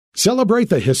Celebrate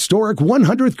the historic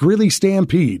 100th Greeley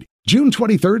Stampede, June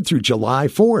 23rd through July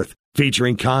 4th,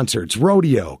 featuring concerts,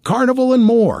 rodeo, carnival, and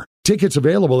more. Tickets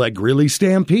available at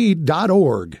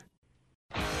GreeleyStampede.org.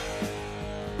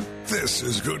 This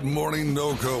is Good Morning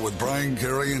NoCo with Brian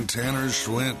Carey and Tanner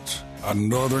Schwint on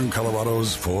Northern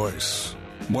Colorado's Voice,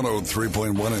 103.1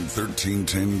 and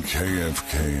 1310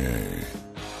 KFKA.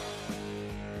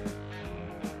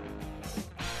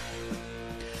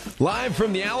 Live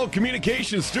from the Owl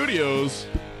Communications Studios.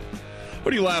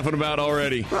 What are you laughing about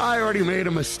already? I already made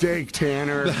a mistake,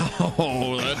 Tanner.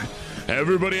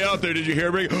 Everybody out there, did you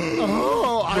hear me?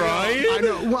 Oh, Brian? I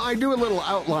know. Well, I do a little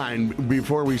outline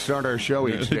before we start our show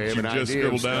each day. Did you just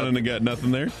scribble down and got nothing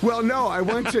there? Well, no, I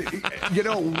went to,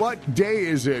 what day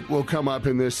is it will come up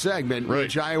in this segment, right.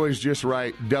 Which I always just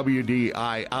write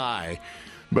WDII.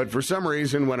 But for some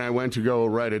reason, when I went to go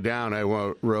write it down, I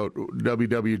wrote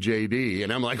WWJD.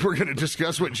 And I'm like, we're going to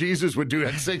discuss what Jesus would do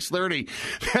at 6:30.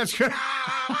 That's good.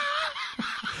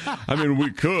 I mean,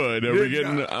 we could. Are we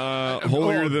getting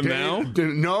holier than now?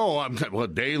 No.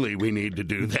 Daily we need to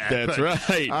do that. That's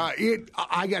right.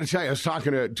 I got to tell you, I was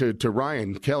talking to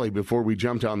Ryan Kelly before we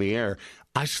jumped on the air.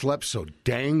 I slept so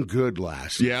dang good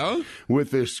last night.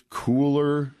 With this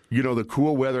cooler, the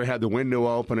cool weather, had the window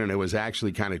open, and it was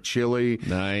actually kind of chilly.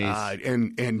 Nice.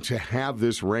 And to have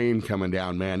this rain coming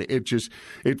down, man,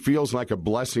 it feels like a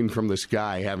blessing from the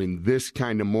sky having this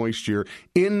kind of moisture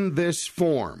in this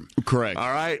form. Correct.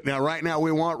 All right. Now, right now,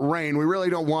 we want rain. We really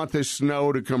don't want this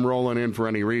snow to come rolling in for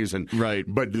any reason. Right.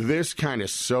 But this kind of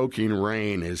soaking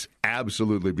rain is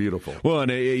absolutely beautiful. Well,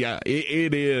 and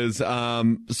it is.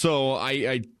 So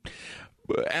I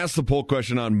asked the poll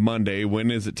question on Monday,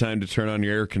 when is it time to turn on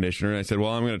your air conditioner? And I said,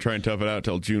 well, I'm going to try and tough it out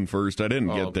till June 1st. I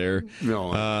didn't get there.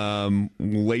 No.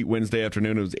 Late Wednesday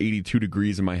afternoon, it was 82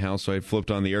 degrees in my house, so I flipped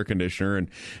on the air conditioner and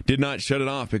did not shut it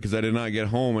off because I did not get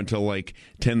home until like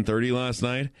 10:30 last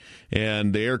night,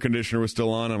 and the air conditioner was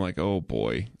still on. I'm like, oh,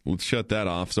 boy, let's shut that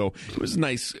off. So it was a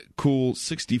nice, cool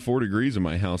 64 degrees in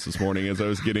my house this morning as I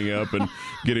was getting up and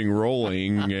getting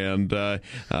rolling, and a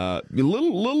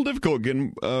little difficult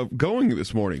getting going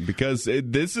this morning because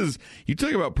this is, you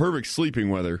talk about perfect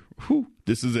sleeping weather. Whew,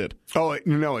 this is it. Oh,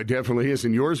 no, it definitely is.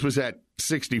 And yours was at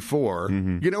 64,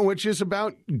 which is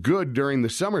about good during the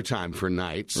summertime for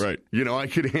nights. Right. I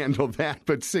could handle that,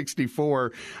 but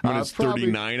 64. When it's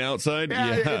 39 outside?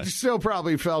 Yeah. It still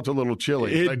probably felt a little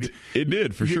chilly. It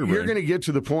did, for sure, You're going to get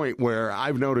to the point where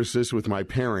I've noticed this with my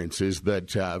parents is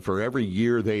that for every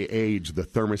year they age, the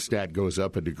thermostat goes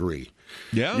up a degree.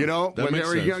 Yeah, when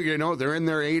they're young, they're in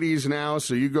their 80s now,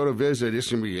 so you go to visit, it's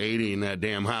going to be 80 in that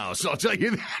damn house. I'll tell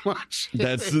you that much.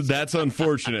 That's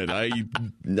unfortunate.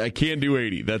 I can't do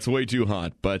 80. That's way too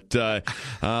hot. But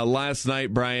last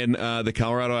night, Brian, the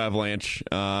Colorado Avalanche,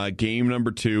 game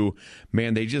number 2,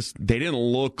 man, they didn't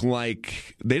look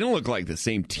like the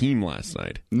same team last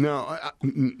night.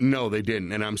 No, they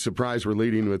didn't. And I'm surprised we're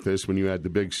leading with this when you had the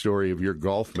big story of your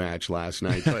golf match last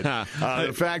night. But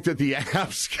the fact that the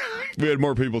Avs, we had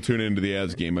more people tune into the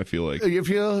Avs game, I feel like. You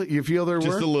feel there were?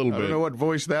 Just a little bit. I don't know what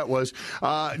voice that was.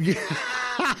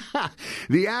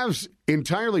 The Avs,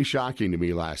 entirely shocking to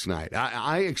me last night.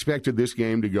 I expected this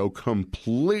game to go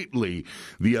completely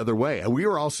the other way. We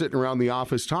were all sitting around the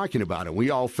office talking about it.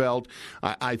 We all felt,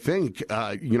 I think,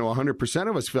 100%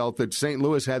 of us felt that St.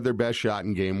 Louis had their best shot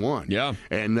in game 1. Yeah.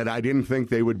 And that I didn't think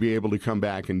they would be able to come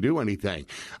back and do anything.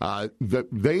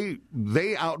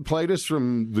 They outplayed us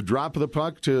from the drop of the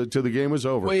puck to the game was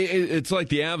over. Well, it's like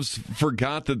the Avs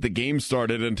forgot that the game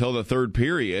started until the third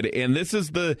period, and this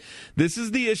is the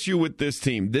issue with this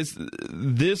team. This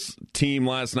team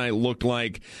last night looked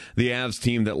like the Avs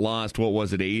team that lost, what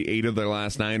was it, 8 of their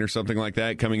last 9 or something like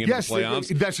that coming into the playoffs.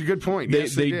 That's a good point.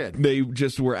 Yes, they did. They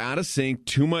just were out of sync,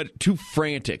 too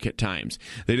frantic at times.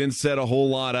 They didn't set a whole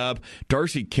lot up.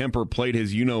 Darcy Kemper played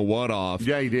his you-know-what off he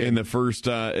did. in the first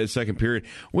second period,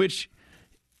 which,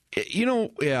 I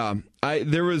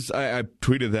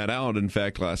tweeted that out, in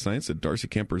fact, last night. Said Darcy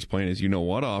Kemper is playing his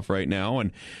you-know-what off right now.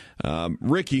 And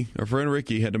Ricky, our friend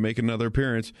Ricky, had to make another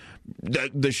appearance.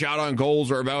 The shot on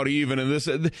goals are about even. And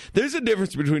there's a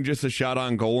difference between just a shot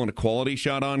on goal and a quality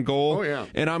shot on goal. Oh, yeah.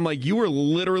 And I'm like, you are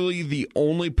literally the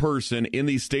only person in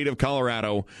the state of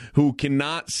Colorado who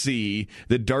cannot see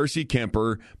that Darcy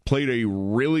Kemper played a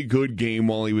really good game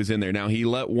while he was in there. Now, he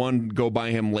let one go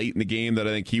by him late in the game that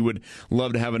I think he would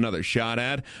love to have another shot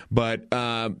at. But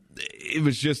it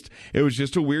was just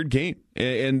a weird game.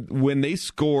 And when they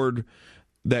scored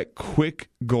that quick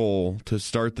goal to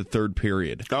start the third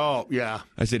period, oh yeah,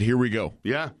 I said, "Here we go."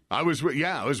 Yeah, I was with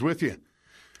you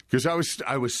because I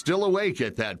was still awake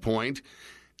at that point.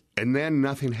 And then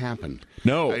nothing happened.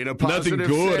 No, in a nothing positive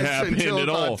good sense, happened until at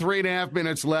all. about 3.5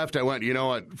 minutes left, I went, you know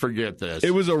what, forget this.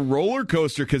 It was a roller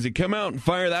coaster because he come out and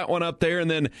fire that one up there,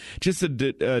 and then just a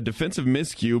defensive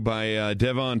miscue by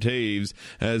Devon Taves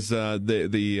as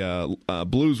the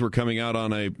Blues were coming out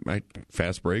on a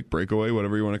fast breakaway,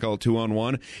 whatever you want to call it,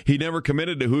 2-on-1. He never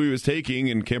committed to who he was taking,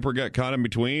 and Kemper got caught in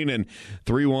between, and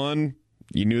 3-1.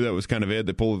 You knew that was kind of it.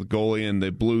 They pulled the goalie, and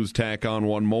the Blues tack on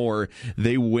one more.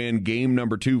 They win game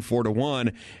number 2,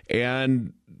 4-1.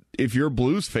 And if you're a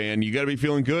Blues fan, you got to be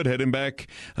feeling good heading back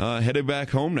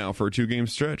home now for a 2-game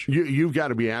stretch. You've got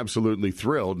to be absolutely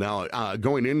thrilled. Now,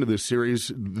 going into this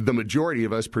series, the majority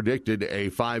of us predicted a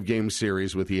 5-game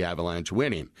series with the Avalanche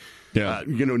winning. Yeah.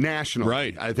 Nationally.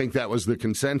 Right. I think that was the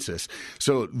consensus.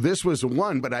 So this was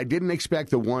one, but I didn't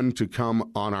expect the one to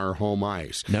come on our home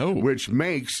ice. No. Which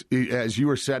makes, as you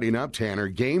were setting up, Tanner,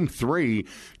 Game 3,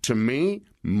 to me,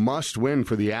 must win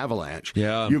for the Avalanche.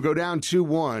 Yeah. You go down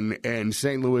 2-1, and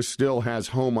St. Louis still has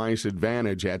home ice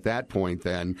advantage at that point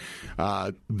then.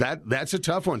 That's a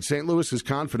tough one. St. Louis's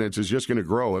confidence is just going to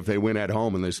grow if they win at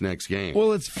home in this next game.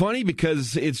 Well, it's funny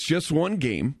because it's just one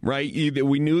game, right?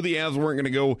 We knew the Avs weren't going to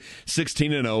go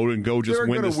 16-0 and go just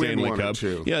win the Stanley Cup.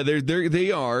 Yeah,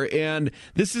 they are. And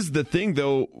this is the thing,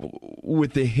 though,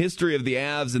 with the history of the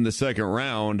Avs in the second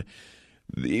round,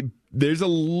 it's a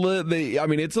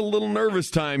little nervous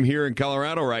time here in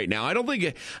Colorado right now. I don't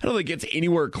think it's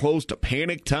anywhere close to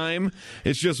panic time.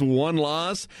 It's just one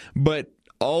loss, but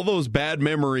all those bad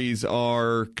memories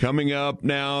are coming up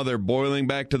now. They're boiling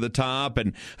back to the top,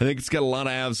 and I think it's got a lot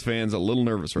of Avs fans a little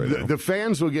nervous right now. The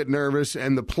fans will get nervous,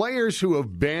 and the players who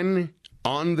have been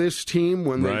on this team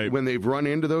when they've run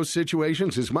into those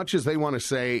situations, as much as they want to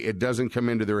say it doesn't come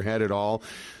into their head at all,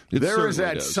 there is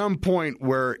at some point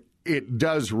where it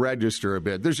does register a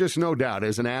bit. There's just no doubt.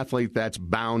 As an athlete, that's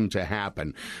bound to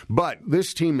happen. But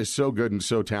this team is so good and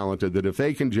so talented that if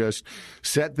they can just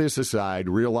set this aside,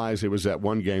 realize it was that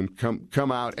one game,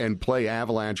 come out and play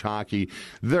Avalanche hockey,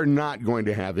 they're not going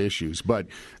to have issues. But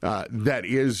that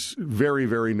is very,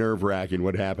 very nerve-wracking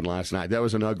what happened last night. That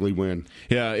was an ugly win.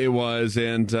 Yeah, it was.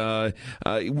 And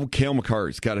Cale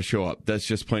Makar's got to show up. That's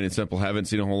just plain and simple. Haven't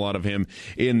seen a whole lot of him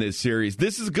in this series.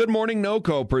 This is Good Morning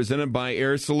NoCo, presented by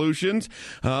Air Solutions.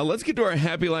 Let's get to our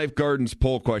Happy Life Gardens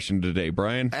poll question today,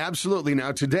 Brian. Absolutely.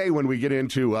 Now, today, when we get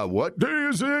into what day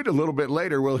is it, a little bit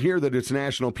later, we'll hear that it's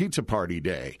National Pizza Party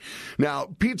Day. Now,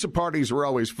 pizza parties are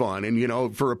always fun,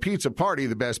 and, for a pizza party,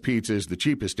 the best pizza is the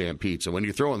cheapest damn pizza when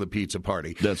you're throwing the pizza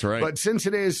party. That's right. But since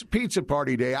it is Pizza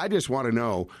Party Day, I just want to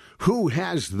know who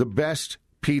has the best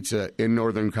pizza in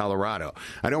northern Colorado.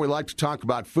 I know we like to talk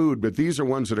about food, but these are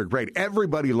ones that are great.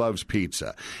 Everybody loves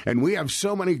pizza, and we have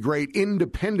so many great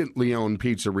independently owned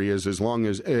pizzerias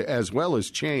as well as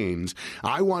chains.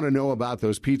 I want to know about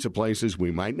those pizza places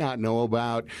we might not know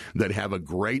about that have a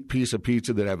great piece of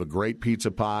pizza, that have a great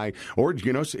pizza pie, or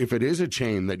if it is a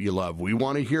chain that you love, we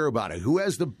want to hear about it. Who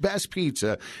has the best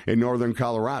pizza in northern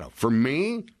Colorado? For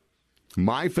me,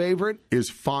 my favorite is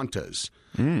Fonta's.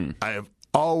 I have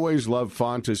always loved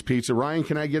Fonta's Pizza. Ryan,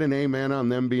 can I get an amen on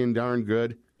them being darn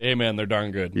good? Amen, they're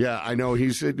darn good. Yeah, I know.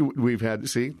 We've had,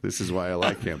 see, this is why I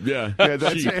like him. Yeah,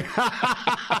 that's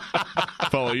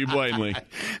follow you blindly.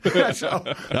 So,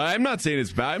 I'm not saying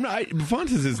it's bad.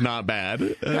 Fonta's is not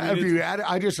bad. Have you had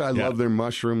it? I love their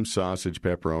mushroom sausage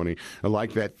pepperoni. I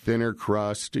like that thinner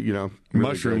crust. Really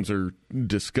mushrooms good. are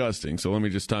disgusting. So let me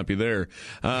just stop you there.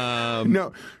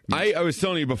 No, I was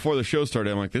telling you before the show started.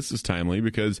 I'm like, this is timely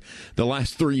because the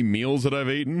last 3 meals that I've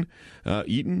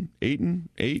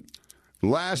ate.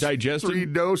 Last digested? 3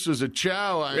 doses of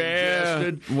chow I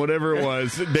ingested. Whatever it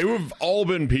was. They've all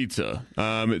been pizza.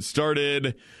 It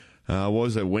started, what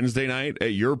was it, Wednesday night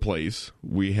at your place.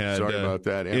 We had Sorry about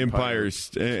that. Empire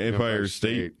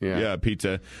State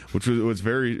pizza, which was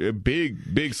very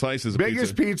big slices of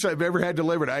Biggest pizza I've ever had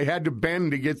delivered. I had to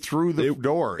bend to get through the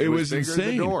door. It was bigger insane.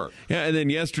 than the door. Yeah, and then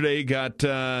yesterday got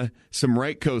some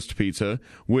Right Coast pizza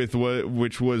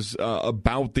which was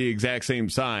about the exact same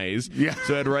size. Yeah.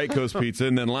 So I had Right Coast pizza,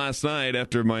 and then last night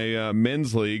after my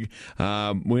men's league, we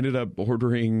ended up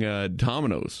ordering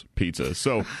Domino's pizza.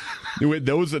 So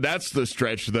that's the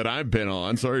stretch that I've been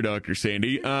on. Sorry, Dr.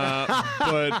 Sandy.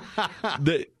 But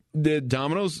the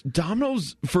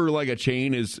Domino's for like a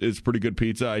chain is pretty good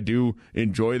pizza. I do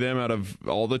enjoy them out of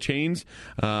all the chains.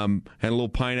 Had a little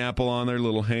pineapple on there, a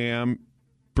little ham.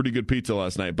 Pretty good pizza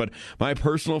last night. But my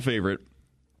personal favorite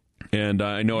And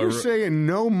I know You're saying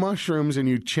no mushrooms, and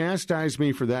you chastise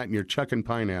me for that, and you're chucking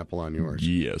pineapple on yours.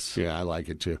 Yes. Yeah, I like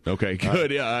it too. Okay,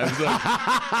 good. Yeah. I was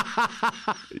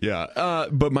like, yeah.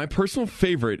 But my personal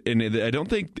favorite, and I don't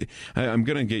think I'm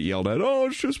going to get yelled at, oh,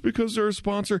 it's just because they're a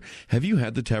sponsor. Have you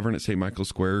had the Tavern at St. Michael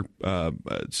Square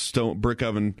brick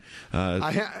oven,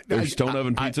 stone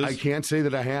oven pizzas? I can't say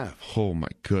that I have. Oh, my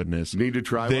goodness. Need to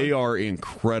try They one? are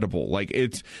incredible. Like,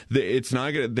 it's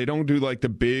not going to, they don't do like the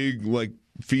big, like,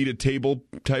 feed a table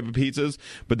type of pizzas,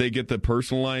 but they get the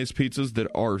personalized pizzas that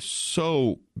are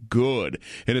so good.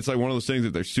 And it's like one of those things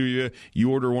that they sue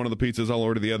you order one of the pizzas, I'll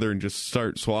order the other, and just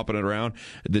start swapping it around.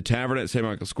 The Tavern at St.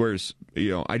 Michael Square's,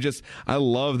 I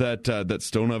love that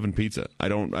stone oven pizza. I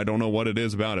don't know what it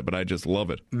is about it, but I just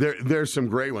love it. There's some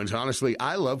great ones. Honestly,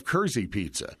 I love Kersey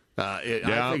pizza. I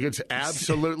think it's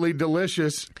absolutely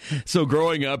delicious. So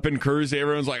growing up in Kersey,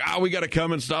 everyone's like, we got to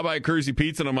come and stop by Kersey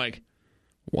Pizza. And I'm like,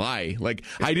 why? Like,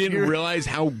 I didn't realize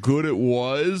how good it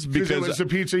was because it was the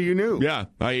pizza you knew. Yeah,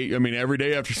 I mean, every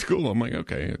day after school, I'm like,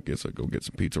 okay, I guess I'll go get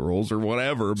some pizza rolls or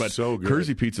whatever. But so good.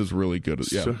 Kersey Pizza is really good.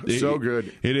 Yeah, so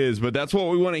good. It is. But that's what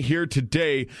we want to hear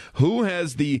today. Who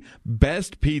has the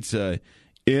best pizza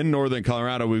in Northern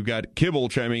Colorado? We've got Kibble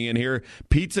chiming in here.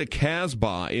 Pizza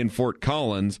Casbah in Fort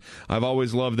Collins. I've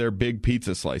always loved their big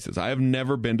pizza slices. I have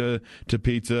never been to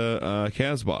Pizza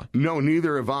Casbah. No,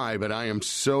 neither have I, but I am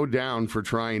so down for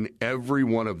trying every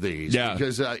one of these. Yeah.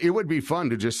 Because it would be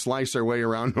fun to just slice our way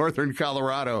around Northern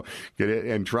Colorado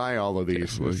and try all of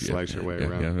these. Slice our way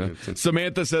around. Yeah.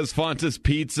 Samantha says Fonta's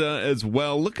Pizza as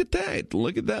well. Look at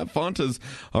that. Fonta's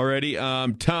already.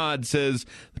 Todd says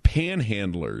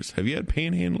Panhandlers. Have you had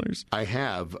Panhandlers? I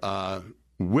have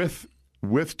with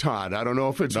Todd. I don't know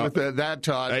if it's with that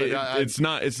Todd. It's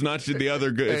not the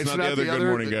other good. It's not the other Good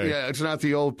Morning guy. Yeah, it's not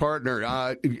the old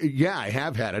partner. Yeah, I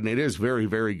have had it, and it is very,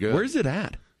 very good. Where's it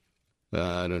at?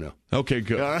 I don't know. Okay,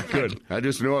 good. Good. I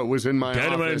just know it was in my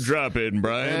Dynamite office. Drop In,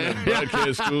 Brian. The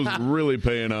broadcast school's really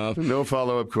paying off. No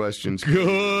follow-up questions.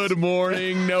 Good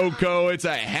morning, NOCO. It's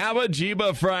a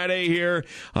Habajiba Friday here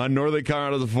on Northern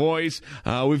Colorado's Voice.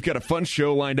 We've got a fun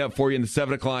show lined up for you in the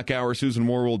 7 o'clock hour. Susan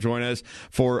Moore will join us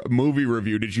for movie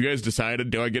review. Did you guys decide,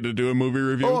 do I get to do a movie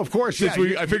review? Oh, of course. I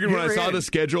figured when I saw the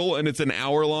schedule and it's an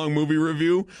hour-long movie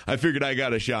review, I figured I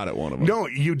got a shot at one of them. No,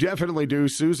 you definitely do.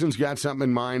 Susan's got something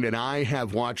in mind, and I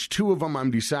have watched two of them. I'm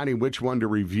deciding which one to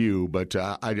review, but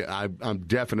I'm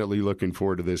definitely looking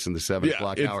forward to this in the 7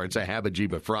 o'clock hour. It's a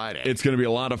Habajiba Friday. It's going to be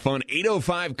a lot of fun.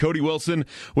 8:05, Cody Wilson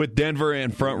with Denver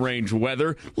and Front Range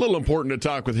weather. A little important to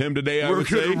talk with him today, I would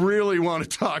say. We're going to really want to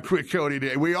talk with Cody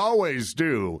today. We always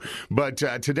do, but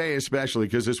today especially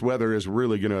because this weather is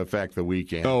really going to affect the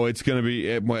weekend. Oh, it's going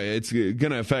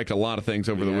to affect a lot of things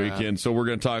over the weekend. So we're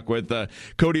going to talk with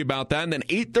Cody about that. And then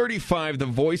 8:35, the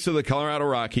voice of the Colorado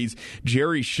Rockies,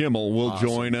 Jerry Schimmel, will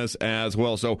join us as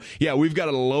well. So, we've got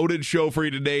a loaded show for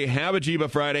you today. Habajiba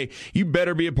Friday. You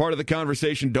better be a part of the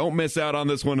conversation. Don't miss out on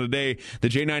this one today. The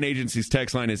J9 Agency's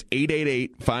text line is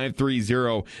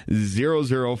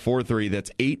 888-530-0043.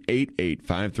 That's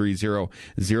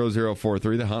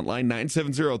 888-530-0043. The hotline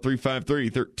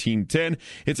 970-353-1310.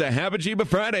 It's a Habajiba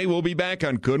Friday. We'll be back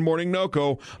on Good Morning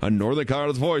NOCO on Northern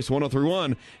Colorado's Voice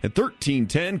 103.1 at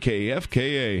 1310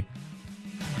 KFKA.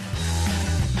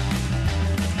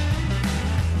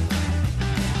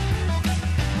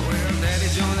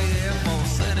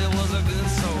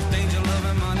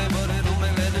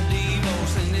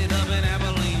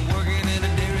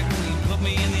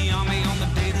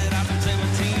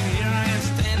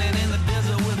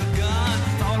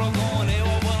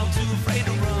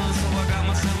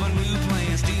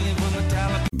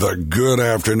 The Good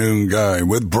Afternoon Guy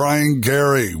with Brian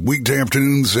Gary. Weekday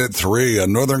afternoons at 3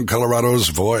 on Northern Colorado's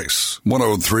Voice.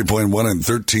 103.1 and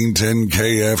 1310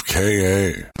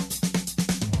 KFKA.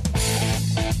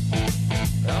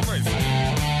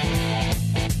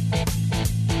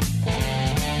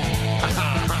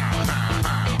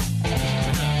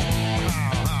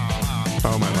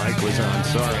 Oh, my mic was on.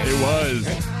 Sorry. It was.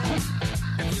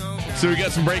 So we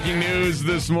got some breaking news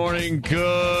this morning.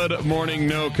 Good morning,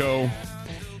 NOCO.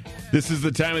 This is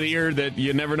the time of the year that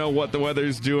you never know what the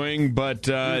weather's doing, but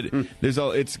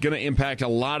it's going to impact a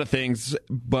lot of things.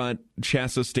 But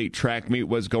Shasta State track meet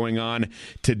was going on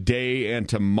today and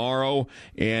tomorrow,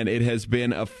 and it has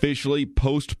been officially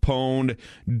postponed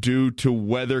due to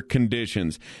weather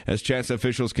conditions. As Shasta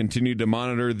officials continue to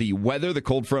monitor the weather, the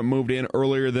cold front moved in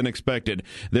earlier than expected.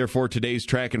 Therefore, today's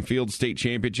track and field state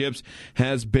championships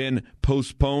has been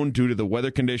postponed due to the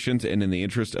weather conditions and in the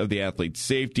interest of the athlete's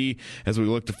safety. As we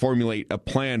look to formulate a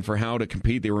plan for how to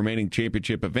compete the remaining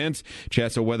championship events,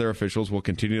 Shasta weather officials will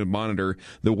continue to monitor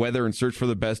the weather and search for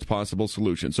the best possible possible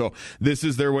solution. So this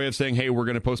is their way of saying, hey, we're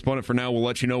going to postpone it for now. We'll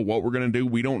let you know what we're going to do.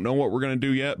 We don't know what we're going to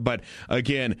do yet. But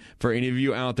again, for any of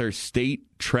you out there, state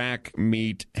track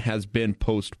meet has been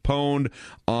postponed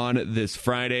on this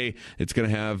Friday. It's going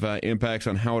to have impacts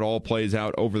on how it all plays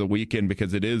out over the weekend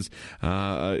because it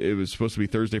was supposed to be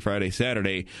Thursday, Friday,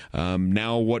 Saturday.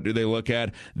 Now what do they look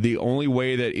at? The only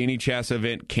way that any CHSAA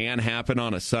event can happen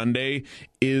on a Sunday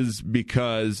is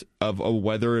because of a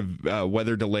weather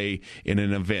delay in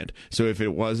an event. So if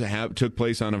it took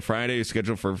place on a Friday,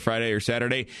 scheduled for Friday or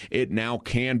Saturday, it now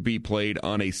can be played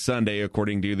on a Sunday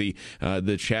according to the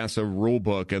CHSAA rule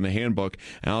book and the handbook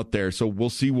out there. So we'll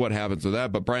see what happens with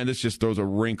that. But Brian, this just throws a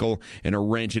wrinkle and a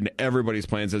wrench into everybody's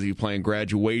plans as you plan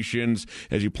graduations,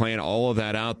 as you plan all of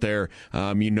that out there.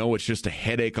 It's just a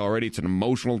headache already. It's an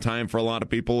emotional time for a lot of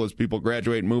people as people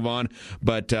graduate and move on.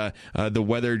 But the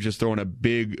weather just throwing a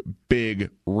big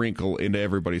wrinkle into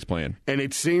everybody's plan. And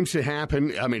it seems to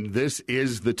happen. I mean, this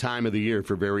is the time of the year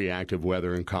for very active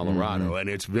weather in Colorado, and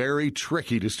it's very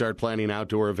tricky to start planning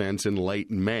outdoor events in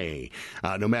late May.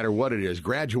 No matter what it is,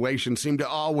 graduations seem to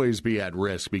always be at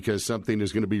risk because something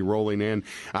is going to be rolling in.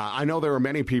 I know there are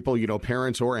many people,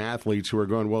 parents or athletes, who are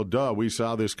going, well, duh, we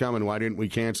saw this coming. Why didn't we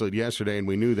cancel it yesterday? And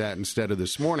we knew that instead of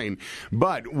this morning.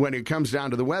 But when it comes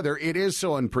down to the weather, it is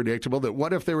so unpredictable that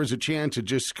what if there was a chance to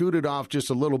just scoot it off just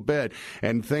a little bit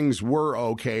and things were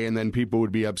okay, and then people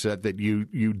would be upset that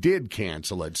you did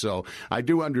cancel it. So I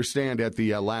do understand at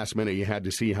the last minute you had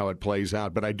to see how it plays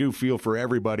out, but I do feel for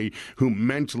everybody who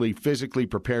mentally, physically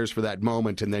prepares for that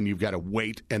moment, and then you've got to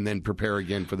wait and then prepare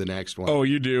again for the next one. Oh,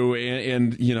 you do.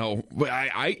 And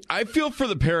I feel for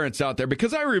the parents out there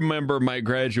because I remember my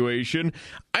graduation.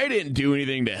 I didn't do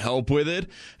anything to help with it.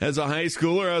 As a high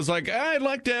schooler, I was like, I'd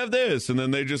like to have this. And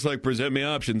then they just present me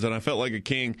options, and I felt like a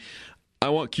king. I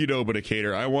want Qdoba to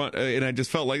cater. And I just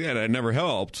felt like that. I never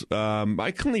helped.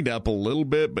 I cleaned up a little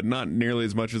bit, but not nearly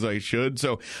as much as I should.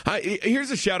 So here's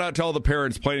a shout out to all the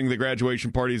parents planning the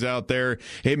graduation parties out there.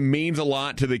 It means a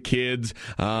lot to the kids.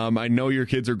 I know your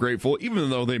kids are grateful,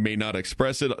 even though they may not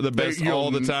express it the best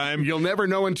all the time. You'll never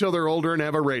know until they're older and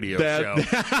have a radio show.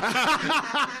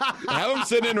 Have them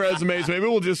send in resumes. Maybe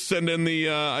we'll just send in the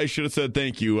I should have said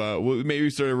thank you. Maybe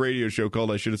start a radio show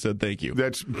called I should have said thank you.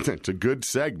 That's a good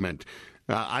segment.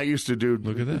 I used to do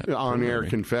on-air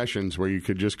confessions where you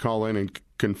could just call in and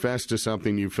confess to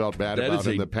something you felt bad about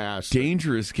in the past.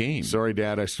 Dangerous game. Sorry,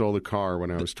 Dad, I stole the car when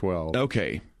I was 12.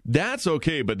 Okay. That's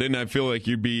okay, but then I feel like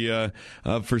you'd be,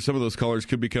 for some of those callers,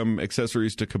 could become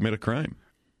accessories to commit a crime.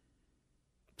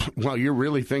 Well, you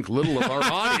really think little of our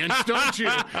audience, don't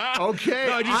you? Okay,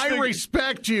 no, I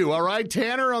respect you, all right?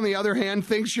 Tanner, on the other hand,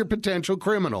 thinks you're potential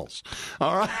criminals,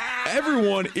 all right?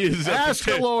 Everyone is Ask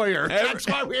a lawyer. That's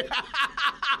why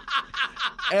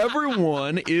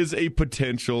everyone is a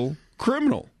potential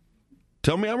criminal.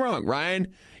 Tell me I'm wrong.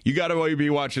 Ryan, you got to be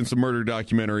watching some murder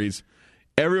documentaries.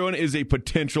 Everyone is a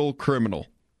potential criminal.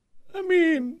 I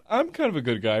mean, I'm kind of a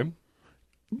good guy.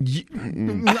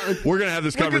 We're gonna have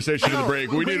this conversation in the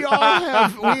break. We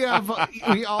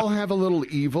all have a little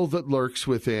evil that lurks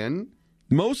within.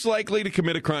 Most likely to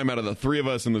commit a crime out of the three of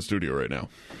us in the studio right now.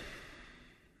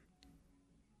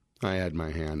 I had my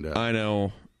hand up. I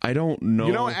know. I don't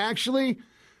know. Actually,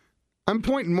 I'm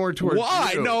pointing more towards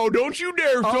Why? you. No, don't you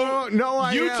dare.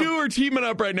 You two are teaming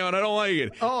up right now, and I don't like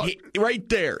it. Right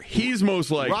there. He's most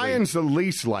likely. Ryan's the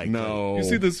least likely. No. You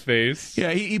see this face?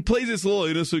 Yeah, he plays this little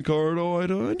innocent card. Oh, I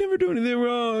never do anything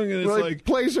wrong. And it's he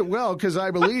plays it well because I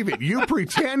believe it. You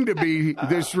pretend to be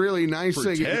this really nice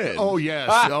thing. Oh, yes.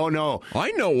 Oh, no.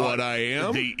 I know what I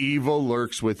am. The evil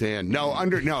lurks within.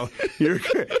 No. You're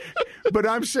but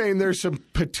I'm saying there's some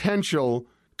potential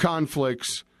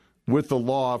conflicts with the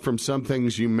law from some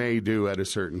things you may do at a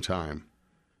certain time.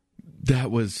 That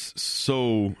was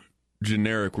so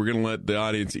generic. We're going to let the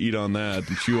audience eat on that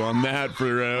and chew on that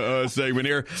for a segment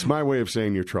here. It's my way of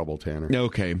saying you're trouble, Tanner.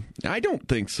 Okay. I don't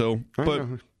think so. But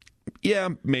yeah,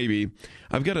 maybe.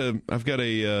 I've got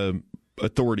a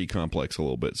authority complex a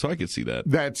little bit, so I could see that.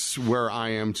 That's where I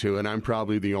am too, and I'm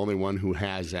probably the only one who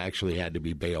has actually had to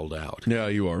be bailed out. Yeah,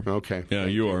 you are. Okay. Yeah,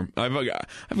 you are. I've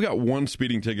got one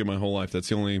speeding ticket my whole life. That's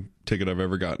the only ticket I've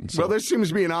ever gotten. So. Well, there seems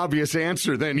to be an obvious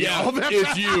answer then. Yeah,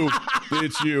 it's you.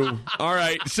 It's you. All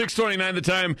right, 6:29 the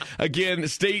time. Again,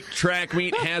 state track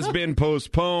meet has been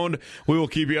postponed. We will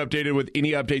keep you updated with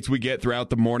any updates we get throughout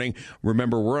the morning.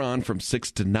 Remember, we're on from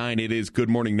 6 to 9. It is Good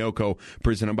Morning NOCO,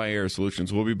 presented by Air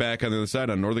Solutions. We'll be back on the other side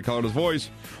on Northern Colorado's Voice,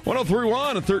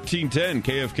 103.1 and 1310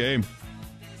 KFK.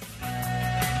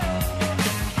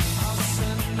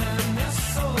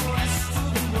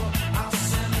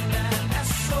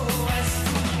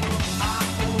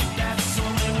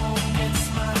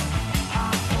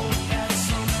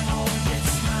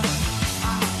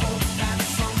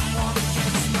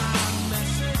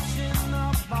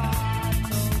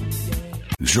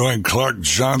 Join Clark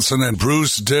Johnson and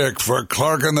Bruce Dick for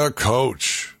Clark and the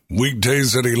Coach.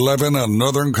 Weekdays at 11 on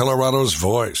Northern Colorado's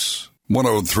Voice.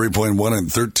 103.1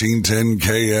 and 1310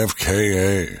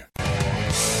 KFKA.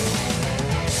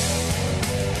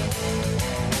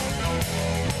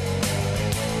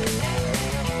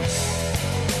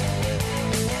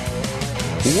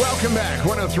 Welcome back,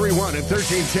 103.1 and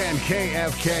 1310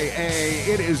 KFKA.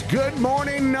 It is Good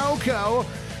Morning NoCo.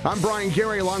 I'm Brian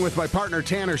Gary along with my partner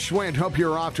Tanner Schwint. Hope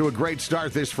you're off to a great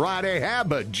start this Friday.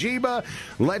 Habba-Jiba.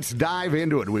 Let's dive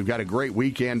into it. We've got a great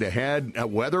weekend ahead.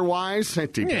 Weather-wise,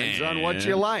 it depends on what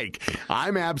you like.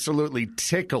 I'm absolutely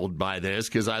tickled by this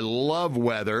because I love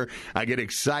weather. I get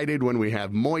excited when we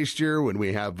have moisture, when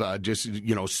we have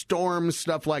storms,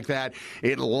 stuff like that.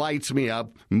 It lights me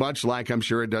up, much like I'm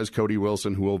sure it does Cody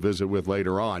Wilson, who we'll visit with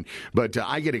later on. But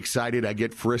I get excited. I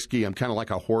get frisky. I'm kind of like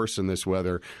a horse in this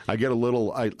weather. I get a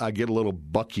little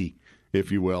bucky, if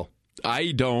you will.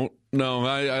 I don't. No,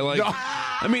 I like. No.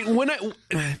 I mean, when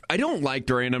I don't like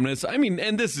randomness. I mean,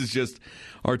 and this is just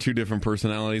our two different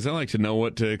personalities. I like to know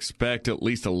what to expect at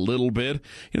least a little bit.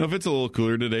 You know, if it's a little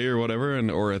cooler today or whatever,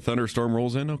 or a thunderstorm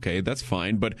rolls in, okay, that's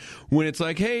fine. But when it's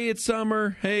like, hey, it's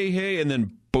summer, hey, and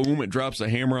then boom, it drops a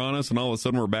hammer on us, and all of a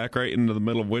sudden we're back right into the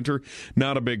middle of winter.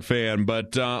 Not a big fan.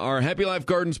 But our Happy Life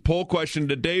Gardens poll question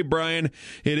today, Brian,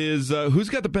 it is who's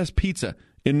got the best pizza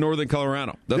in Northern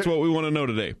Colorado? That's what we want to know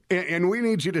today. And we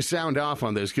need you to sound off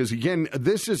on this because, again,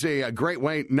 this is a great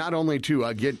way not only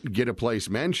to get a place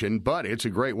mentioned, but it's a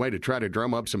great way to try to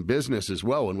drum up some business as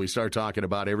well when we start talking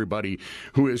about everybody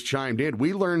who has chimed in.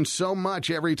 We learn so much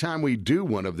every time we do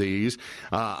one of these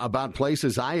about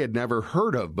places I had never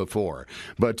heard of before.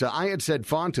 But I had said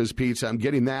Fonta's Pizza. I'm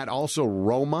getting that. Also,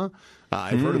 Roma.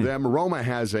 I've heard of them. Roma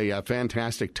has a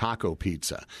fantastic taco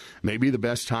pizza. Maybe the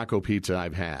best taco pizza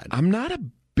I've had. I'm not a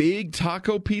big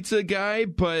taco pizza guy,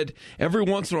 but every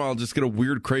once in a while I'll just get a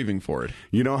weird craving for it.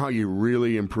 You know how you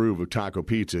really improve with taco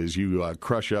pizza is you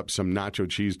crush up some nacho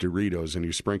cheese Doritos and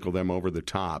you sprinkle them over the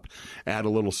top. Add a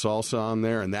little salsa on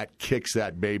there, and that kicks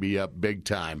that baby up big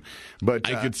time. But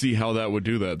I could see how that would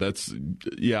do that.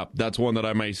 That's one that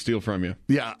I might steal from you.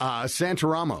 Yeah, Santa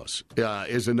Ramos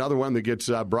is another one that gets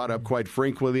brought up quite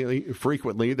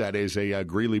frequently. That is a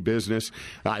Greeley business.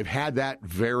 I've had that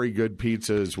very good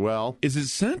pizza as well. Is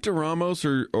it Santa Ramos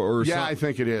or yeah, I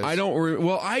think it is. I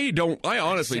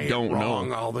honestly don't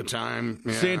know all the time.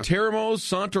 Yeah. Santa Ramos,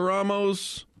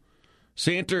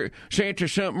 Santa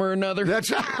something or another. That's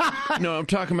no, I'm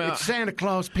talking about it's Santa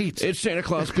Claus pizza. It's Santa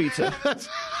Claus pizza.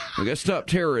 We got to stop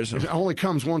terrorism. It only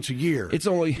comes once a year. It's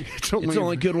only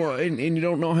good one, and you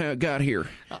don't know how it got here,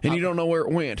 and you don't know where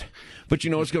it went, but you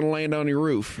know it's going to land on your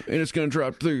roof, and it's going to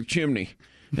drop through the chimney.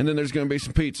 And then there's going to be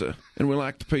some pizza, and we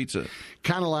like the pizza.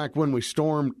 Kind of like when we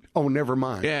stormed. Oh, never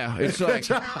mind. Yeah, it's like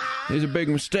it's a big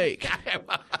mistake.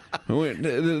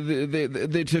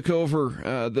 They took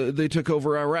over. They took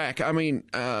over Iraq. I mean,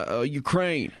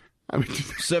 Ukraine.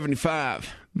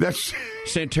 75. That's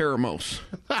Santa Ramos.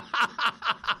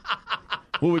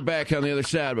 We'll be back on the other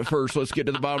side, but first, let's get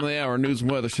to the bottom of the hour. News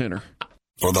and Weather Center.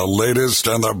 For the latest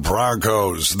on the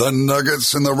Broncos, the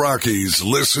Nuggets, and the Rockies,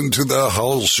 listen to The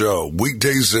Hull Show,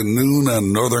 weekdays at noon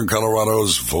on Northern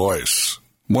Colorado's Voice.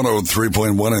 103.1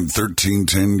 and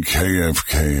 1310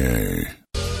 KFKA.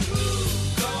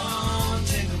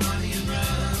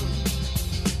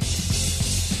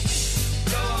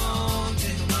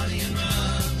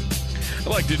 I'd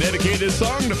like to dedicate this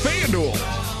song to FanDuel.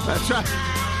 That's right.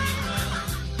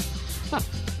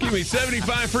 Give me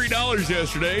 $75 free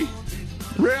yesterday.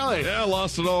 Really? Yeah, I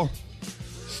lost it all.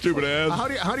 Stupid ass.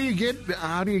 How do you get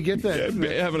that?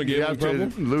 Yeah, having a gambling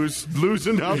problem. Lose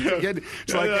enough to get.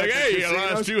 It's like hey, you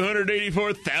lost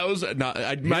 $284,000. No,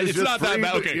 it's not that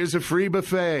bad. Okay, here's a free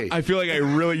buffet. I feel like I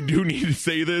really do need to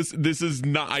say this. This is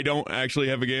not. I don't actually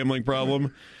have a gambling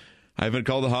problem. I haven't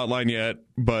called the hotline yet,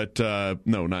 but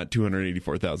no, not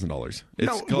 $284,000.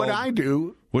 No, what I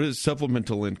do. What is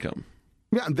supplemental income?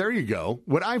 Yeah, there you go.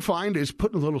 What I find is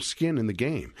putting a little skin in the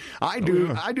game. I do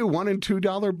 $1 and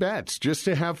 $2 bets just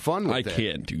to have fun with it. I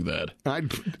can't do that.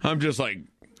 I'm just like,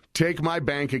 take my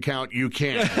bank account. You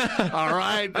can't. All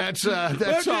right, that's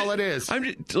all it is. I'm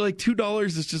just, like $2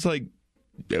 is just like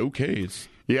okay.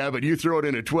 Yeah, but you throw it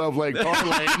in a 12-leg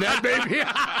parlay, and that baby.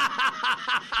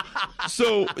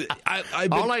 So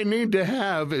all I need to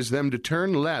have is them to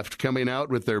turn left coming out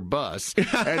with their bus,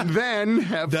 and then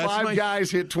have five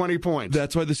guys hit 20 points.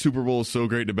 That's why the Super Bowl is so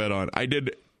great to bet on. I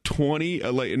did 20,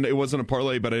 and it wasn't a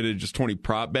parlay, but I did just 20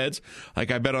 prop bets.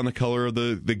 Like, I bet on the color of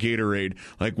the Gatorade.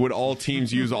 Like, would all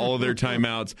teams use all of their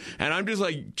timeouts? And I'm just,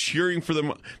 like, cheering for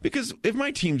them. Because if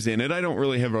my team's in it, I don't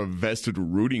really have a vested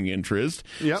rooting interest.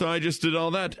 Yep. So I just did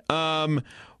all that.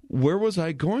 Where was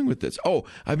I going with this? Oh,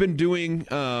 I've been doing,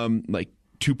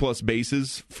 2+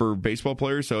 bases for baseball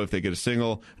players. So if they get a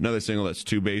single, another single, that's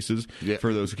 2 bases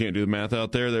for those who can't do the math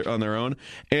out there. They're on their own.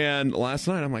 And last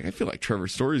night, I'm like, I feel like Trevor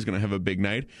Story is going to have a big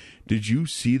night. Did you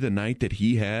see the night that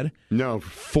he had? No.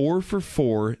 4 for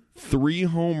 4, 3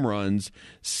 home runs,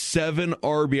 7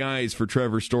 RBIs for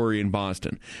Trevor Story in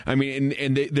Boston. I mean,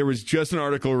 and there was just an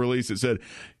article released that said,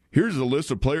 here's a list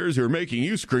of players who are making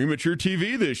you scream at your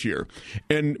TV this year.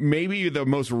 And maybe the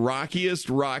most rockiest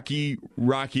Rocky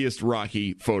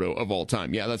photo of all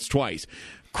time. Yeah, that's twice.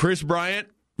 Chris Bryant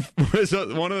was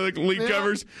one of the league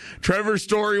covers. Trevor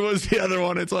Story was the other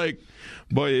one. It's like,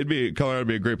 boy, Colorado would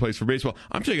be a great place for baseball.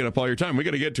 I'm taking up all your time. We got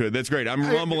to get to it. That's great. I'm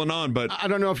rumbling on, but I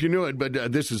don't know if you knew it, but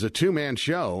this is a 2-man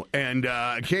show, and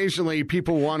occasionally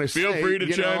people want to feel free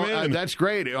to chime in. That's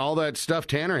great. All that stuff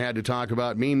Tanner had to talk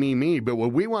about, me. But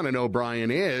what we want to know, Brian,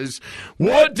 is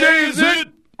what day is it?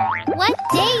 What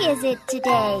day is it today?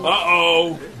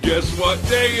 Uh-oh. Guess what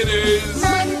day it is?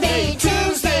 Monday,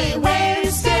 Tuesday,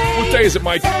 Wednesday. What day is it,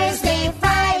 Mike? Thursday,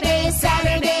 Friday,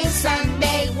 Saturday,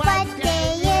 Sunday. What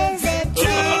day is it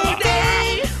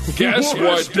today? Guess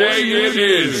what day it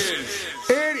is?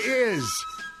 it is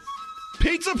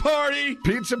Pizza Party!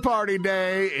 Pizza Party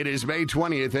Day. It is May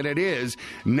 20th, and it is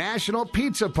National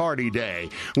Pizza Party Day,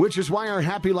 which is why our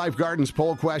Happy Life Gardens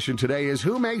poll question today is,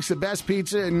 who makes the best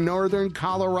pizza in northern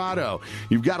Colorado?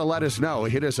 You've got to let us know.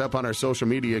 Hit us up on our social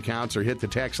media accounts or hit the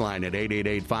text line at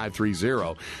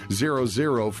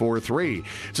 888-530-0043.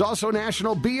 It's also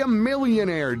National Be a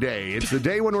Millionaire Day. It's the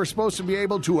day when we're supposed to be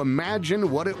able to imagine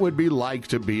what it would be like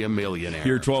to be a millionaire.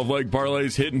 Your 12-leg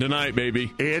parlay's hitting tonight,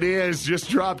 baby. It is. Just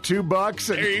drop $2 and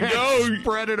There you go.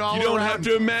 Spread it all around. You don't have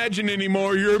to imagine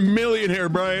anymore. You're a millionaire,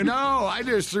 Brian. No, I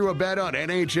just threw a bet on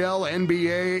NHL,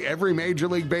 NBA, every Major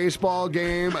League Baseball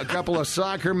game, a couple of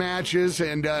soccer matches,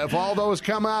 and if all those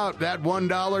come out, that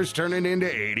 $1's turning into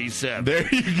 87.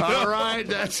 There you go. All right,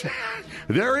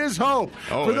 there is hope.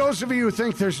 For those of you who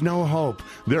think there's no hope,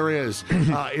 there is.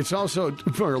 It's also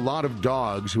for a lot of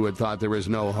dogs who had thought there was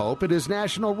no hope. It is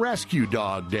National Rescue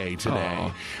Dog Day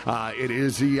today. It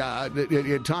is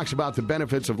it talks about the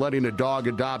benefits of letting a dog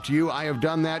adopt you. I have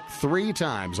done that 3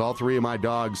 times. All 3 of my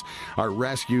dogs are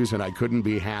rescues, and I couldn't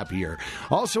be happier.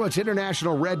 Also, it's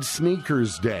International Red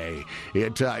Sneakers Day.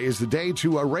 It is the day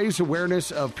to raise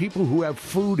awareness of people who have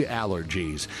food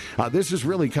allergies. This has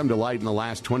really come to light in the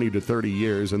last 20 to 30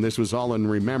 years, and this was all in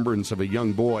remembrance of a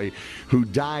young boy who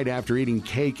died after eating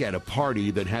cake at a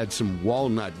party that had some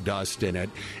walnut dust in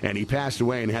it, and he passed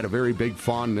away and had a very big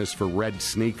fondness for red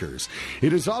sneakers.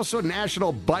 It is also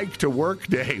National Bike to Work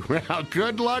Day. Well,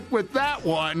 good luck with that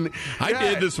one. I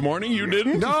did this morning. You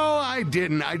didn't? No, I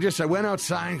didn't. I went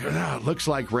outside and it looks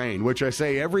like rain, which I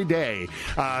say every day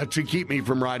to keep me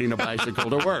from riding a bicycle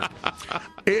to work.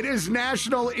 It is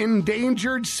National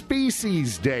Endangered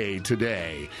Species Day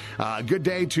today. Good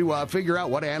day to figure out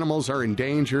what animals are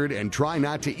endangered and try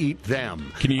not to eat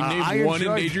them. Can you name one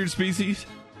endangered species?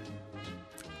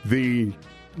 The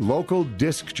local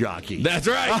disc jockey. That's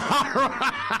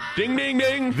right. Ding, ding,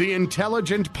 ding. The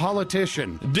intelligent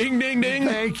politician. Ding, ding, ding.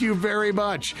 Thank you very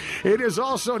much. It is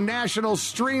also National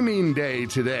Streaming Day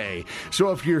today.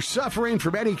 So if you're suffering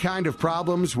from any kind of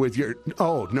problems with your...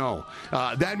 Oh, no.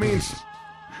 That means...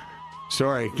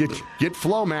 Sorry, get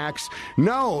Flomax.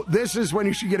 No, this is when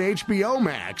you should get HBO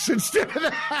Max instead of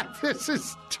that. This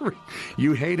is...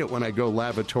 You hate it when I go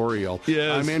lavatorial.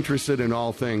 Yes. I'm interested in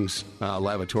all things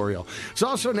lavatorial. It's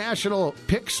also National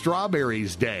Pick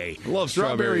Strawberries Day. Love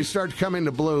strawberries. Start to come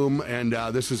into bloom, and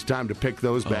this is time to pick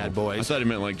those bad boys. I thought he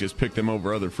meant like just pick them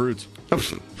over other fruits.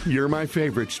 You're my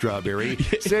favorite strawberry.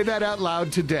 Say that out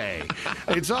loud today.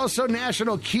 It's also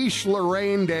National Quiche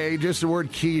Lorraine Day. Just the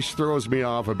word quiche throws me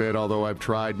off a bit, although I've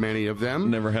tried many of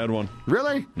them. Never had one.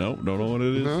 Really? No, don't know what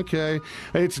it is. Okay.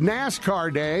 It's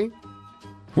NASCAR Day.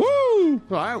 Woo! All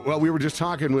right. Well, we were just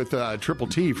talking with Triple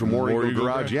T from War Eagle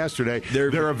Garage yesterday.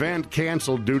 Their event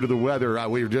canceled due to the weather.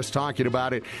 We were just talking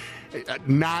about it.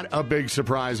 Not a big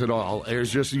surprise at all.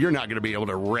 There's just you're not going to be able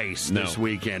to race this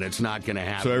weekend. It's not going to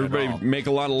happen. So everybody make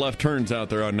a lot of left turns out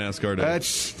there on NASCAR Day.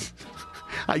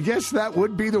 I guess that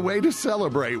would be the way to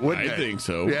celebrate, wouldn't it? I think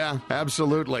so. Yeah,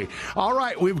 absolutely. All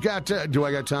right, we've got... do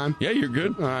I got time? Yeah, you're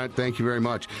good. All right, thank you very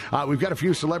much. We've got a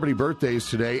few celebrity birthdays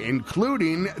today,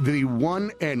 including the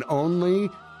one and only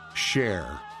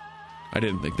Cher. I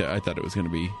didn't think that. I thought it was going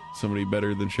to be somebody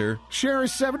better than Cher. Cher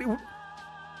is 70...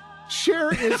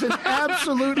 Cher is an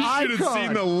absolute You icon. should have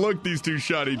seen the look these two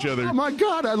shot each other. Oh, my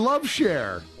God, I love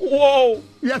Cher. Whoa!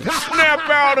 Yeah, Snap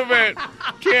out of it,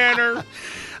 Tanner.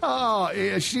 Oh,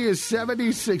 yeah, she is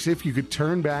 76. If you could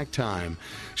turn back time,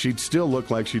 she'd still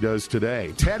look like she does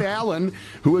today. Ted Allen,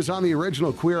 who was on the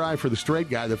original Queer Eye for the Straight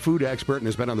Guy, the food expert, and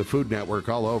has been on the Food Network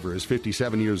all over, is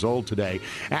 57 years old today.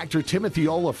 Actor Timothy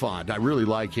Olyphant, I really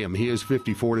like him. He is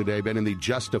 54 today, been in the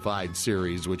Justified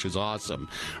series, which is awesome.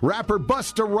 Rapper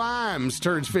Busta Rhymes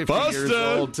turns 50 years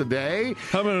old today.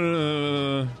 How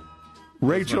about,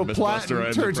 Rachel That's my Miss Busta Platten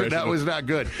Rhymes turns impression. that was not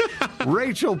good.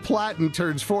 Rachel Platten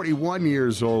turns 41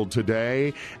 years old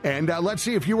today. And let's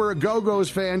see, if you were a Go-Go's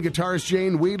fan, guitarist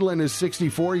Jane Weedland is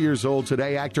 64 years old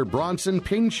today. Actor Bronson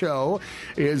Pinchot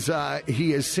is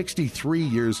 63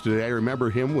 years today. I remember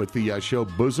him with the show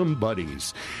Bosom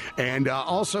Buddies. And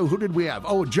also, who did we have?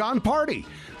 Oh, John Party,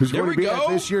 who's There going to we be at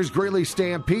go. this year's Greeley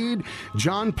Stampede.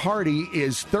 John Party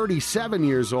is 37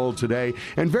 years old today,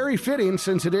 and very fitting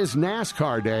since it is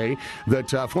NASCAR Day that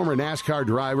former NASCAR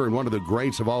driver and one of the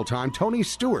greats of all time, Tony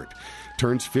Stewart,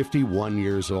 turns 51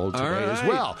 years old today All as right.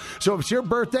 well. So if it's your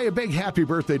birthday, a big happy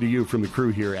birthday to you from the crew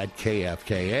here at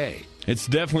KFKA. it's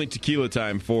definitely tequila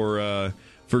time for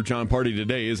John Party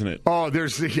today, isn't it? Oh,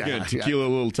 there's Yeah, tequila a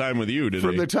little time with you today.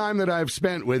 From the time that I've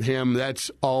spent with him, that's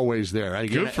always there.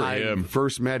 Good for him. I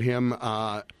first met him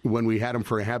when we had him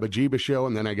for a Habba Jiba show,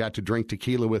 and then I got to drink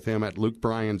tequila with him at Luke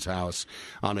Bryan's house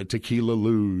on a tequila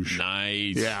luge.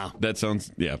 Nice. Yeah. That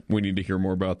sounds, we need to hear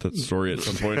more about that story at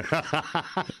some point.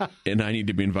 And I need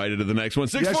to be invited to the next one.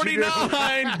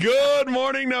 6:49. Good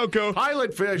morning, NOCO.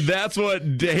 Pilot fish. That's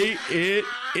what day it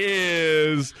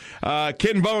is.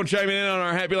 Ken Bone chiming in on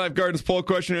our Happy Life Gardens poll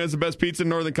question: who has the best pizza in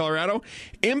Northern Colorado?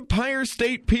 Empire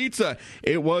State Pizza.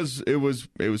 It was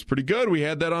pretty good. We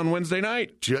had that on Wednesday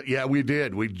night. Yeah, we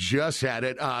did. We just had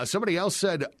it. Somebody else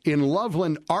said in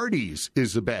Loveland, Artie's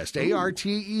is the best.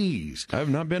 ARTEs. I have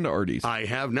not been to Artie's. I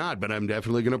have not, but I'm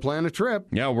definitely going to plan a trip.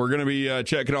 Yeah, we're going to be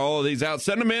checking all of these out.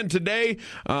 Send them in today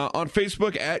on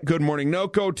Facebook at Good Morning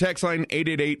NOCO. Text line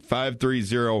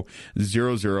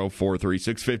 888-530-0043.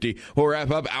 650. We'll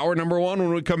wrap up hour number one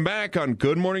when we come back on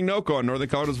Good Morning NOCO on Northern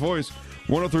Colorado's Voice.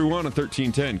 1031 and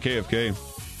 1310 KFK.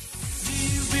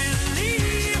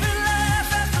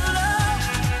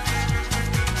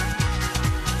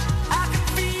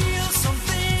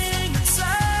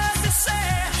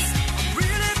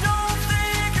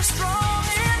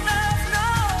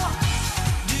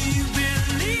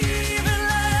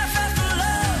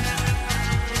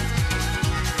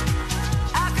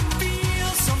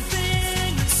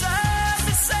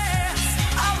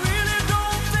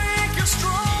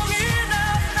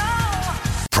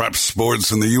 Prep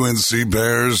sports and the UNC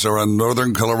Bears are on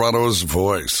Northern Colorado's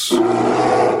Voice.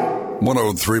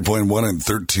 103.1 and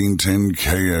 1310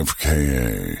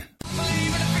 KFKA.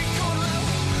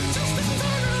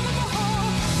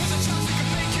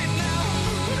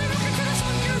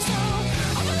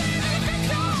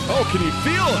 Oh, can you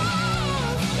feel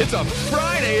it? It's a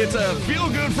Friday. It's a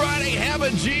feel-good Friday. Habba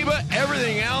Jiba,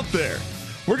 everything out there.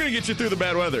 We're going to get you through the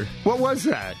bad weather. What was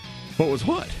that? What was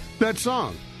what? That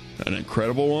song. An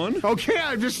incredible one? Okay,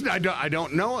 I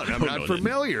don't know it. I'm not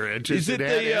familiar. It just Is it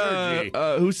had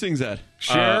energy. who sings that?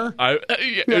 Cher?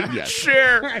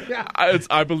 Cher.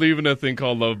 I believe in a thing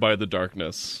called Love by the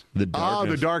Darkness. The Oh,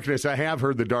 Darkness. The Darkness. I have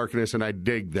heard The Darkness, and I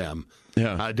dig them.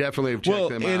 Yeah. I definitely have checked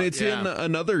them out. And it's in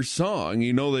another song.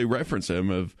 You know, they reference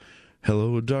him of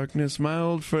 "Hello, Darkness, my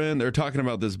old friend." They're talking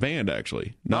about this band,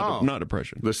 actually, not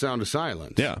Depression. The Sound of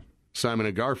Silence. Yeah. Simon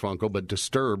and Garfunkel, but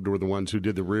Disturbed were the ones who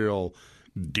did the real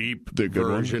deep good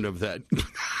version of that.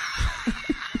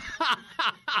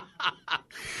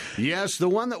 Yes, the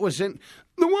one that was in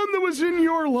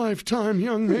your lifetime,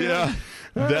 young man. Yeah,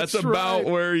 that's about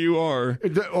right. where you are.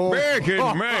 Back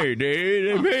in my day,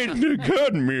 they made the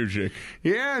good music.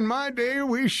 Yeah, in my day,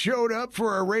 we showed up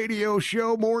for a radio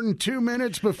show more than 2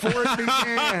 minutes before it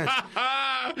began.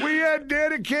 We had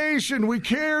dedication. We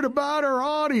cared about our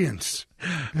audience.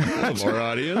 Love our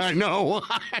audience. I know.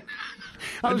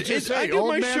 I was just saying, I do my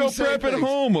old men show say prep at things.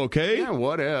 home, okay? Yeah,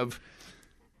 whatever.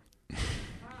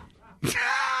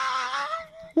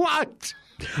 What?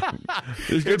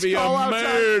 There's going to be a call outside.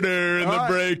 murder in the All right.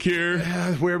 break here.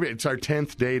 It's our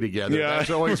 10th day together. Yeah.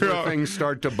 That's always We're where all- things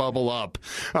start to bubble up.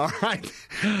 All right.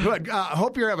 But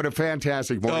hope you're having a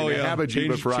fantastic morning. Oh, yeah. Have a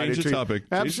Jiba Friday. Change the too. topic. Change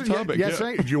the Absolutely. topic, Yes,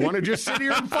 yeah. do you want to just sit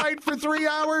here and fight for 3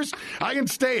 hours? I can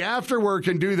stay after work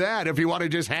and do that if you want to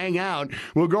just hang out.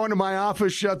 We'll go into my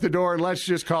office, shut the door, and let's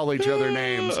just call each other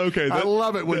names. Okay, I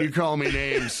love it when you call me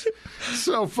names.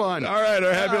 So fun. All right,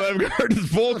 our Happy Life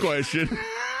Gardens poll question.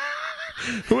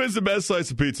 Who has the best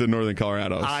slice of pizza in Northern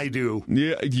Colorado? I do.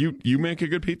 Yeah, you make a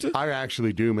good pizza? I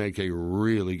actually do make a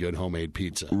really good homemade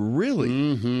pizza. Really?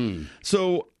 Mm-hmm.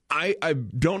 So I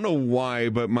don't know why,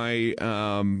 but my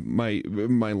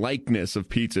my likeness of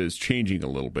pizza is changing a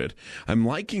little bit. I'm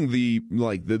liking the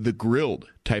grilled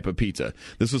type of pizza.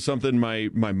 This was something my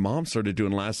mom started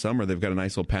doing last summer. They've got a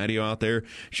nice little patio out there.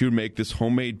 She would make this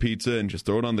homemade pizza and just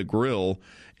throw it on the grill,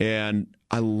 and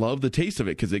I love the taste of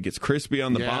it because it gets crispy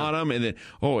on the bottom, and then,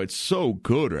 it's so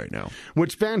good right now.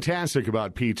 What's fantastic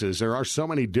about pizzas, there are so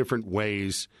many different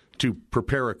ways to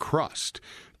prepare a crust,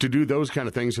 to do those kind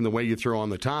of things in the way you throw on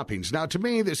the toppings. Now, to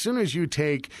me, as soon as you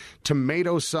take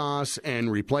tomato sauce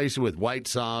and replace it with white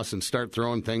sauce and start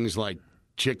throwing things like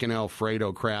chicken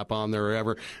Alfredo crap on there or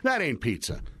whatever, that ain't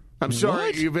pizza. I'm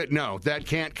sorry. No, that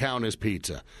can't count as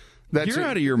pizza. You're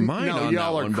out of your mind on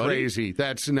y'all that are one, crazy.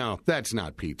 Buddy. That's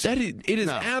not pizza. It is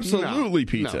absolutely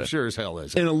pizza. No, sure as hell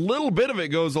is. And a little bit of it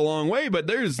goes a long way, but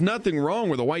there's nothing wrong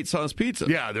with a white sauce pizza.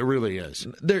 Yeah, there really is.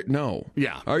 No.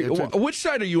 Yeah. Which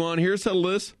side are you on here? Settle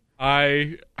this.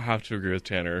 I have to agree with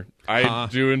Tanner. I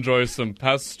do enjoy some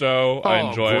pesto. I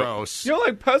enjoy gross. You don't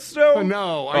like pesto?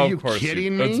 No, are you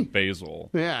kidding me? That's basil.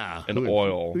 Yeah. And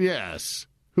oil. Yes.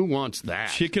 Who wants that?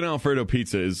 Chicken Alfredo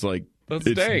pizza is That's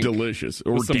it's dank. delicious.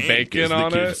 Or with some dank, bacon as the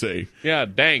on kids it. Say. Yeah,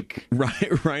 dank.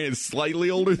 Ryan is slightly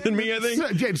older than me, I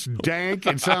think. It's dank.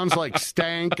 It sounds like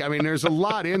stank. I mean, there's a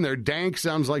lot in there. Dank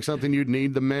sounds like something you'd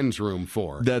need the men's room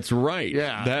for. That's right.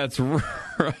 Yeah. That's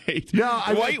right. No,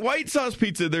 white sauce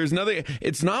pizza, there's nothing.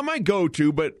 It's not my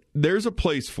go-to, but there's a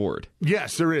place for it.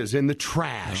 Yes, there is. In the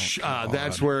trash.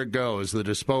 That's where it goes. The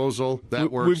disposal.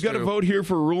 That works. We've got too. to vote here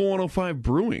for Rule 105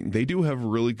 Brewing. They do have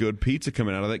really good pizza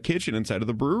coming out of that kitchen inside of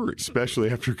the brewery.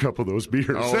 Especially after a couple of those beers.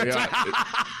 Oh, yeah. It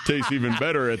tastes even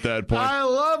better at that point. I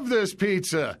love this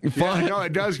pizza. Yeah, no,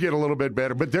 it does get a little bit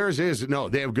better, but theirs is. No,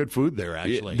 they have good food there,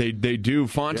 actually. They do.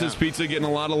 Fonta's Pizza getting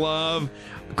a lot of love.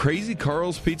 Crazy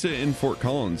Carl's Pizza in Fort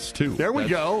Collins, too. There we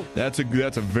go. That's a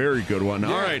very good one.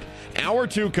 Yeah. All right, hour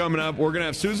 2 coming up. We're going to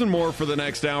have Susan Moore for the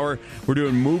next hour. We're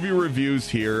doing movie reviews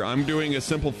here. I'm doing a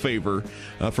simple favor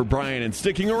for Brian and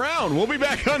sticking around. We'll be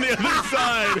back on the other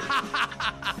side.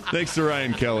 Thanks to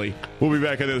Ryan Kelly. We'll be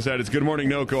back on the other side. It's Good Morning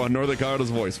NoCo on Northern Colorado's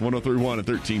Voice, 103.1 and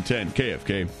 1310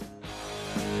 KFK.